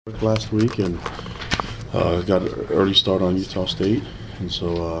Last week and got an early start on Utah State, and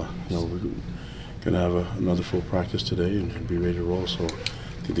so we're gonna have another full practice today and be ready to roll. So I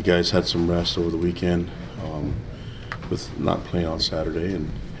think the guys had some rest over the weekend with not playing on Saturday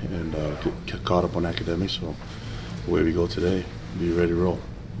and get caught up on academics. So away we go today, be ready to roll.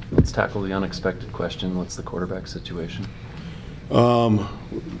 Let's tackle the unexpected question. What's the quarterback situation?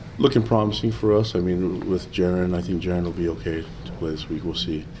 Looking promising for us. I mean, with Jaron, I think Jaron will be okay to play this week. We'll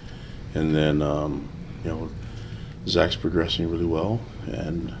see. And then, Zach's progressing really well,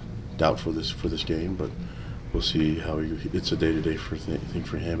 and doubt for this game, but we'll see how it's a day-to-day thing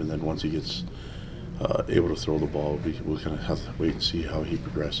for him. And then once he gets able to throw the ball, we'll kind of have to wait and see how he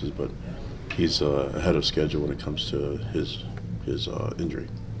progresses. But he's ahead of schedule when it comes to his injury.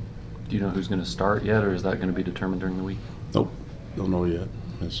 Do you know who's going to start yet, or is that going to be determined during the week? Nope. Don't know yet,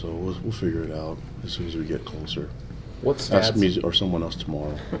 and so we'll figure it out as soon as we get closer. What stats? Ask me or someone else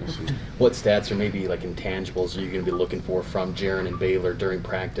tomorrow. What stats or maybe like intangibles are you going to be looking for from Jaron and Baylor during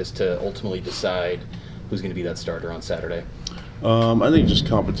practice to ultimately decide who's going to be that starter on Saturday? I think just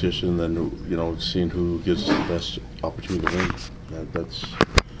competition, then seeing who gives us the best opportunity to win. That's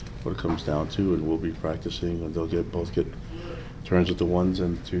what it comes down to, and we'll be practicing, and they'll both get turns with the ones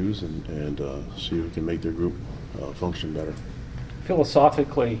and the twos, and see who can make their group function better.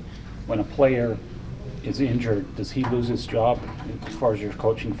 Philosophically, when a player is injured, does he lose his job as far as your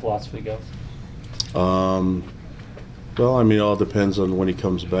coaching philosophy goes? Well, I mean, it all depends on when he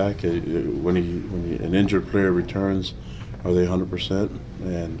comes back. When an injured player returns, are they 100%?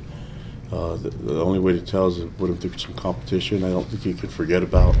 And the only way to tell is put him through some competition. I don't think you can forget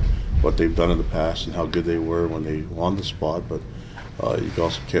about what they've done in the past and how good they were when they won the spot, but you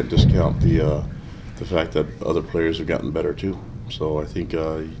also can't discount the fact that other players have gotten better too. So I think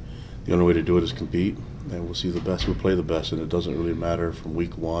the only way to do it is compete, and we'll see the best. We'll play the best, and it doesn't really matter from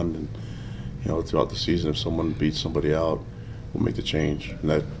week one and throughout the season. If someone beats somebody out, we'll make the change,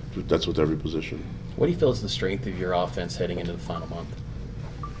 and that's with every position. What do you feel is the strength of your offense heading into the final month?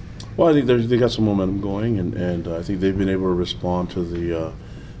 Well, I think they got some momentum going, and I think they've been able to respond to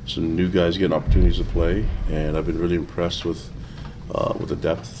some new guys getting opportunities to play, and I've been really impressed with the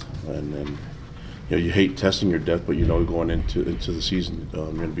depth and you hate testing your depth, but going into the season, you're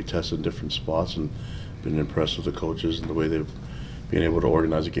going to be tested in different spots, and been impressed with the coaches and the way they've been able to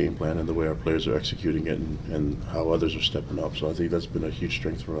organize a game plan and the way our players are executing it and how others are stepping up. So I think that's been a huge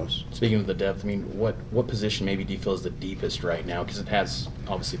strength for us. Speaking of the depth, I mean, what position maybe do you feel is the deepest right now? Because it has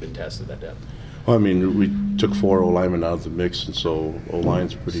obviously been tested, that depth. Well, I mean, we took 4 O-linemen out of the mix, and so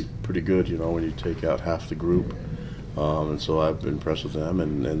O-line's pretty good, when you take out half the group. And so I've been impressed with them,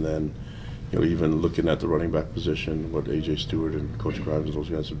 and then even looking at the running back position, what A.J. Stewart and Coach Grimes and those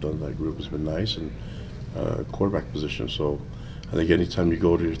guys have done in that group has been nice, and quarterback position. So I think anytime you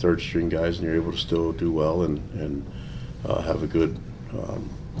go to your third string guys and you're able to still do well and have a good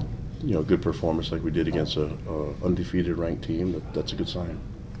good performance like we did against a undefeated ranked team, that's a good sign.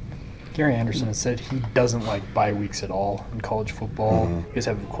 Gary Anderson has said he doesn't like bye weeks at all in college football. You guys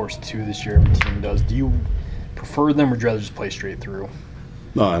have, of course, 2 this year. Every team does. Do you prefer them, or would you rather just play straight through?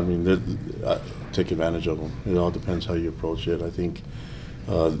 No, I mean, take advantage of them. It all depends how you approach it. I think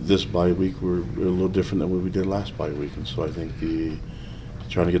this bye week we're a little different than what we did last bye week, and so I think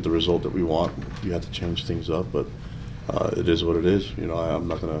trying to get the result that we want, you have to change things up. But it is what it is. I'm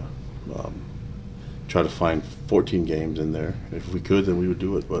not going to try to find 14 games in there. If we could, then we would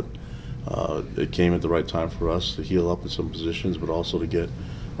do it. But it came at the right time for us to heal up in some positions, but also to get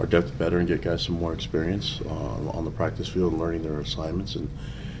our depth better and get guys some more experience on the practice field and learning their assignments and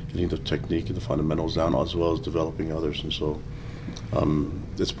getting the technique and the fundamentals down, as well as developing others. And so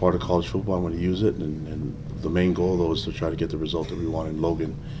it's part of college football. I'm going to use it, and the main goal, though, is to try to get the result that we want in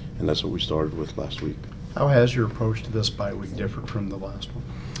Logan, and that's what we started with last week. How has your approach to this bye week differed from the last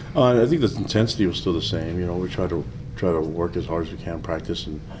one? I think the intensity was still the same. We try to work as hard as we can, practice,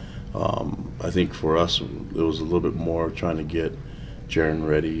 and I think for us it was a little bit more trying to get Jaron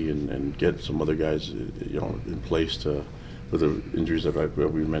ready and get some other guys, in place with the injuries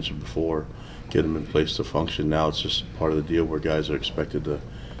that we mentioned before, get them in place to function. Now it's just part of the deal where guys are expected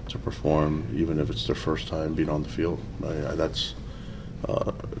to perform, even if it's their first time being on the field. That's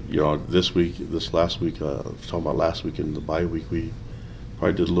this last week, talking about last week in the bye week, we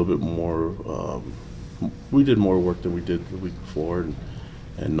probably did a little bit more. We did more work than we did the week before,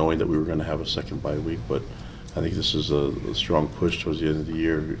 and knowing that we were going to have a second bye week, but I think this is a strong push towards the end of the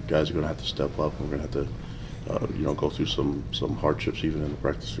year. Guys are going to have to step up. We're going to have to, go through some hardships even in the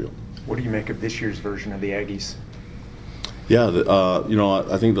practice field. What do you make of this year's version of the Aggies? Yeah,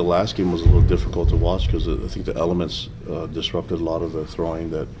 I think the last game was a little difficult to watch because I think the elements disrupted a lot of the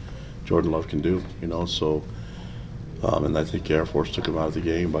throwing that Jordan Love can do. So and I think Air Force took him out of the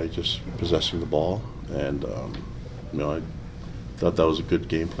game by just possessing the ball, and I thought that was a good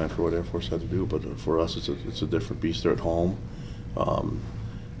game plan for what Air Force had to do. But for us, it's a different beast. They're at home.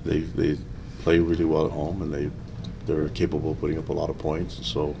 They play really well at home, and they're capable of putting up a lot of points. And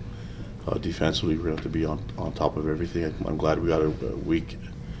so defensively, we're going to have to be on top of everything. I'm glad we got a week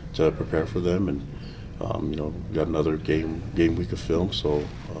to prepare for them, and we got another game week of film. So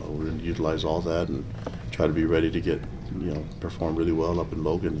we're going to utilize all that and try to be ready to perform really well up in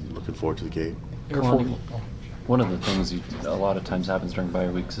Logan. Looking forward to the game. Kalani, one of the things a lot of times happens during bye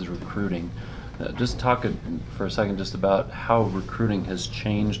weeks is recruiting. Just talk for a second just about how recruiting has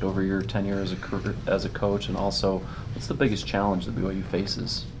changed over your tenure as a coach, and also what's the biggest challenge that BYU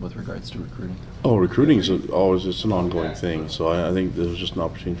faces with regards to recruiting? Oh, recruiting is always just an ongoing thing. So I think there's just an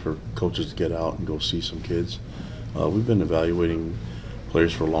opportunity for coaches to get out and go see some kids. We've been evaluating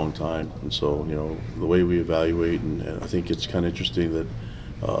players for a long time, and so the way we evaluate, and I think it's kind of interesting that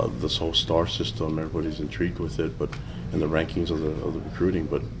this whole star system, everybody's intrigued with it, and the rankings of the recruiting,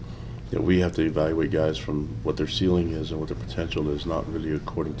 but we have to evaluate guys from what their ceiling is and what their potential is, not really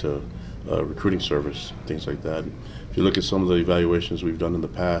according to recruiting service, things like that. If you look at some of the evaluations we've done in the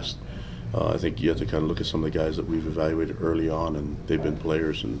past, I think you have to kind of look at some of the guys that we've evaluated early on, and they've been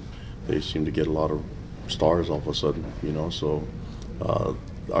players, and they seem to get a lot of stars all of a sudden, So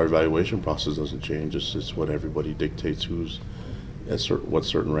our evaluation process doesn't change. It's what everybody dictates who's at what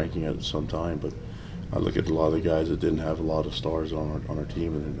certain ranking at some time. But I look at a lot of the guys that didn't have a lot of stars on our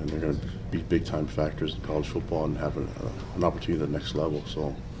team, and they're going to be big-time factors in college football and have an opportunity at the next level.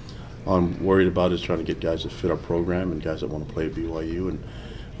 So all I'm worried about is trying to get guys that fit our program and guys that want to play at BYU, and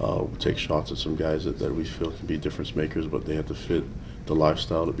we'll take shots at some guys that we feel can be difference makers, but they have to fit the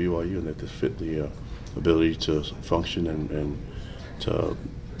lifestyle at BYU, and they have to fit the ability to function and to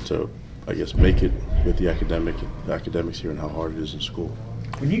I guess make it with the academics here and how hard it is in school.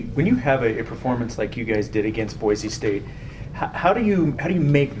 When you have a performance like you guys did against Boise State, how do you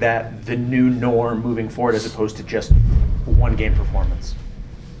make that the new norm moving forward as opposed to just one game performance?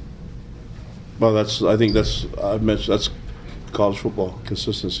 Well, I think that's college football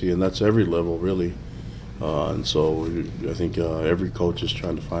consistency, and that's every level really. And so I think every coach is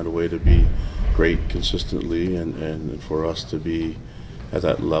trying to find a way to be great consistently, and for us to be at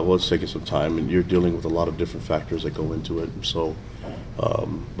that level, it's taking some time, and you're dealing with a lot of different factors that go into it. And so,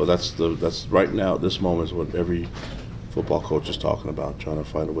 but that's right now at this moment is what every football coach is talking about, trying to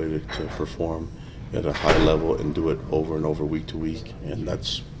find a way to perform at a high level and do it over and over week to week. And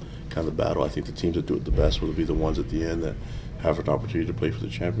that's kind of the battle. I think the teams that do it the best will be the ones at the end that have an opportunity to play for the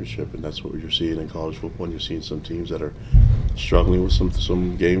championship, and that's what you're seeing in college football. And you're seeing some teams that are struggling with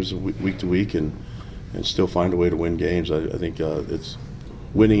some games week to week and still find a way to win games. I think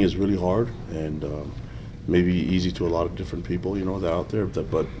winning is really hard, and maybe easy to a lot of different people, that are out there.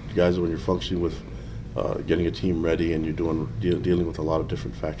 But guys, when you're functioning with getting a team ready, and you're dealing with a lot of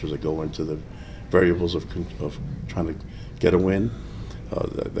different factors that go into the variables of trying to get a win,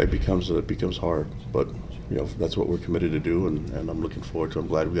 that becomes hard. But that's what we're committed to do, and I'm looking forward to. I'm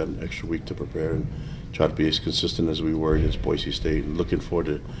glad we got an extra week to prepare and try to be as consistent as we were against Boise State. And looking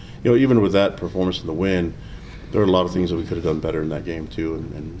forward to, even with that performance in the win, there are a lot of things that we could have done better in that game too,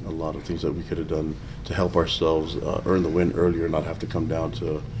 and a lot of things that we could have done to help ourselves earn the win earlier, not have to come down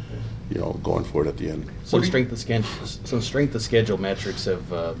to, going for it at the end. Some strength of schedule metrics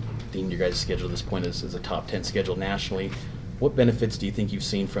have deemed your guys' schedule at this point as a top 10 schedule nationally. What benefits do you think you've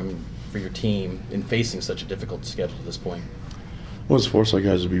seen for your team in facing such a difficult schedule at this point? Well, it's forced our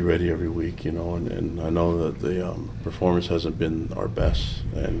guys to be ready every week, and I know that the performance hasn't been our best,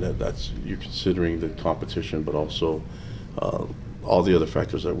 and that's you're considering the competition, but also all the other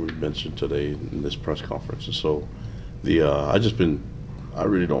factors that we've mentioned today in this press conference. And so I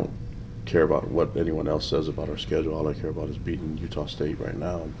really don't care about what anyone else says about our schedule. All I care about is beating Utah State right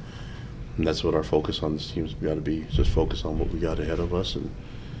now, and that's what our focus on this team's got to be. Just focus on what we got ahead of us, and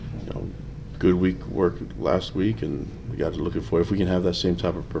good week work last week, and we got to looking for if we can have that same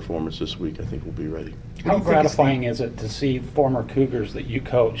type of performance this week. I think we'll be ready. How gratifying is it to see former Cougars that you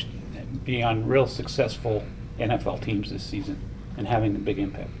coached be on real successful NFL teams this season and having a big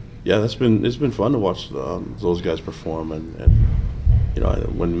impact? Yeah, it's been fun to watch those guys perform, and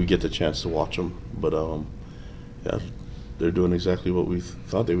when we get the chance to watch them. But yeah, they're doing exactly what we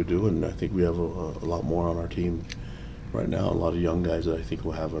thought they would do, and I think we have a lot more on our team right now, a lot of young guys that I think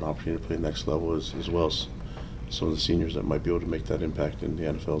will have an opportunity to play next level, as well as some of the seniors that might be able to make that impact in the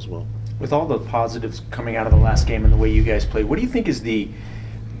NFL as well. With all the positives coming out of the last game and the way you guys played, what do you think is the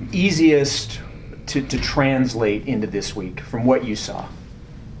easiest to translate into this week from what you saw?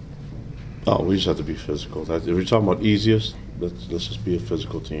 Oh, we just have to be physical. If we're talking about easiest, let's just be a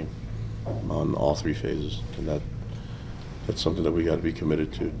physical team on all three phases, and that's something that we got to be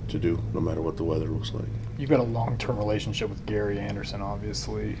committed to do, no matter what the weather looks like. You've got a long-term relationship with Gary Anderson,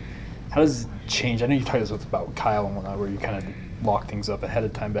 obviously. How does it change? I know you talked about Kyle and whatnot, where you kind of lock things up ahead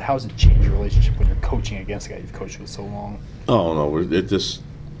of time, but how does it change your relationship when you're coaching against a guy you've coached with so long? Oh no,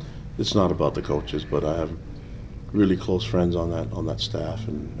 it's not about the coaches, but I have really close friends on that staff,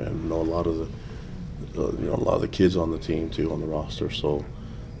 and know a lot of the kids on the team too, on the roster. So,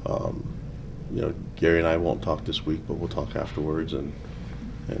 Gary and I won't talk this week, but we'll talk afterwards. And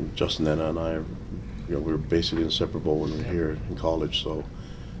Justin Enna and I, we were basically inseparable when we were here in college. So,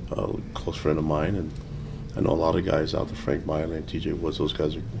 a close friend of mine, and I know a lot of guys out there, Frank Miley and TJ Woods. Those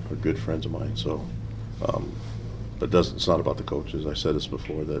guys are good friends of mine. So, but it's not about the coaches. I said this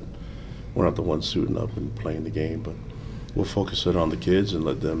before, that we're not the ones suiting up and playing the game, but we'll focus it on the kids and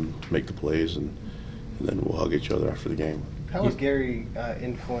let them make the plays, and then we'll hug each other after the game. How has Gary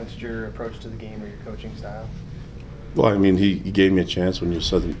influenced your approach to the game or your coaching style? Well, I mean, he gave me a chance when he was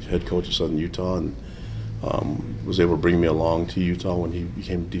head coach of Southern Utah, and was able to bring me along to Utah when he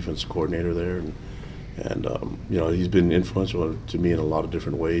became defensive coordinator there, and he's been influential to me in a lot of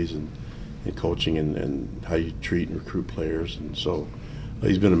different ways, in coaching and how you treat and recruit players, and so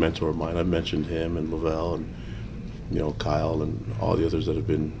he's been a mentor of mine. I've mentioned him and Lavelle and Kyle and all the others that have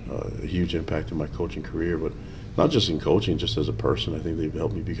been a huge impact in my coaching career, but not just in coaching, just as a person. I think they've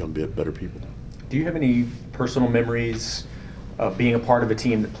helped me become better people. Do you have any personal memories of being a part of a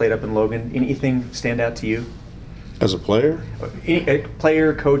team that played up in Logan? Anything stand out to you? As a player? A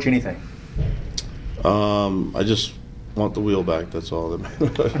player, coach, anything? I just want the wheel back. That's all.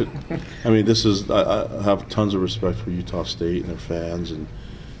 I mean, I have tons of respect for Utah State and their fans, and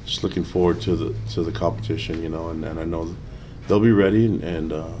just looking forward to the competition. And I know they'll be ready,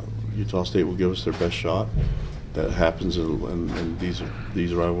 and Utah State will give us their best shot. That happens in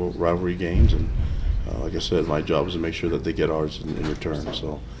these rivalry games, and like I said, my job is to make sure that they get ours in return.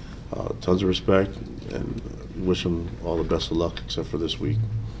 So, tons of respect, and wish them all the best of luck, except for this week.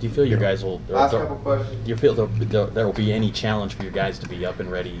 Do you feel your guys will? Last couple questions. Do you feel there will be any challenge for your guys to be up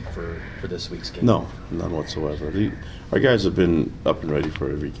and ready for this week's game? No, none whatsoever. Our guys have been up and ready for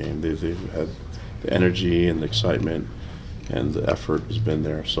every game. They've had the energy and the excitement, and the effort has been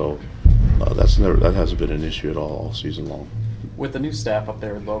there. So that hasn't been an issue at all season long. With the new staff up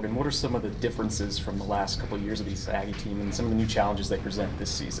there at Logan, what are some of the differences from the last couple of years of the Aggie team and some of the new challenges they present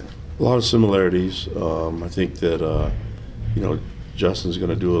this season? A lot of similarities. I think that Justin's going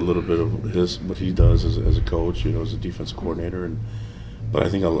to do a little bit of what he does as a coach, as a defensive coordinator, but I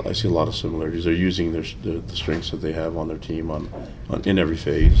think I see a lot of similarities. They're using the strengths that they have on their team in every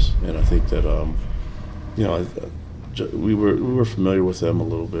phase, and I think that we were familiar with them a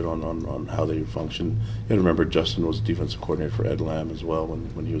little bit on how they function. You got to remember, Justin was defensive coordinator for Ed Lamb as well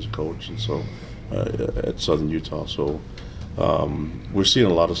when he was a coach, and so at Southern Utah. So we're seeing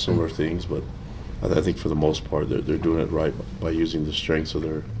a lot of similar things, but I think for the most part they're doing it right by using the strengths of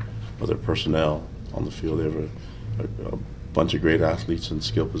their personnel on the field. They have a bunch of great athletes in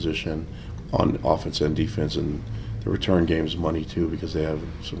skill position on offense and defense, and the return game is money too, because they have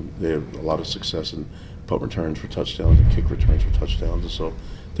a lot of success in punt returns for touchdowns and kick returns for touchdowns. And so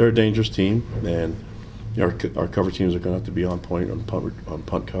they're a dangerous team, and our cover teams are going to have to be on point on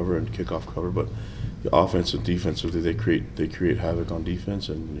punt cover and kickoff cover. But the offense and defensively, they create havoc on defense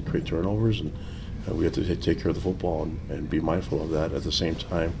and they create turnovers, and we have to take care of the football and be mindful of that. At the same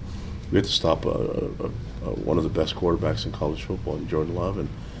time, we have to stop one of the best quarterbacks in college football, Jordan Love, and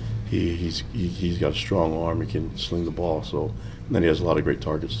he's got a strong arm. He can sling the ball. So, and then he has a lot of great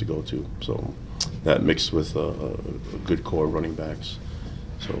targets to go to. So that mixed with a good core of running backs.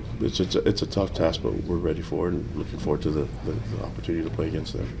 So it's a tough task, but we're ready for it and looking forward to the opportunity to play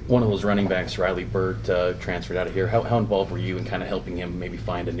against them. One of those running backs, Riley Burt, transferred out of here. How involved were you in kind of helping him maybe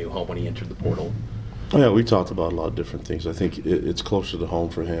find a new home when he entered the portal? Oh, yeah, we talked about a lot of different things. I think it's closer to home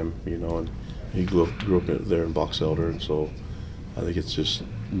for him, and he grew up there in Box Elder, and so I think it's just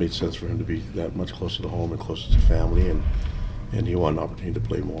made sense for him to be that much closer to home and closer to family, and he wanted an opportunity to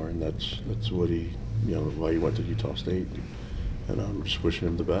play more, and that's what why he went to Utah State. And I'm just wishing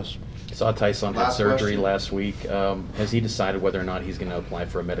him the best. Saw Tyson had Last surgery question. last week. Has he decided whether or not he's going to apply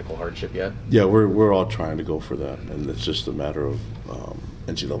for a medical hardship yet? Yeah, we're all trying to go for that, and it's just a matter of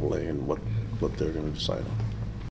NCAA and what they're going to decide on.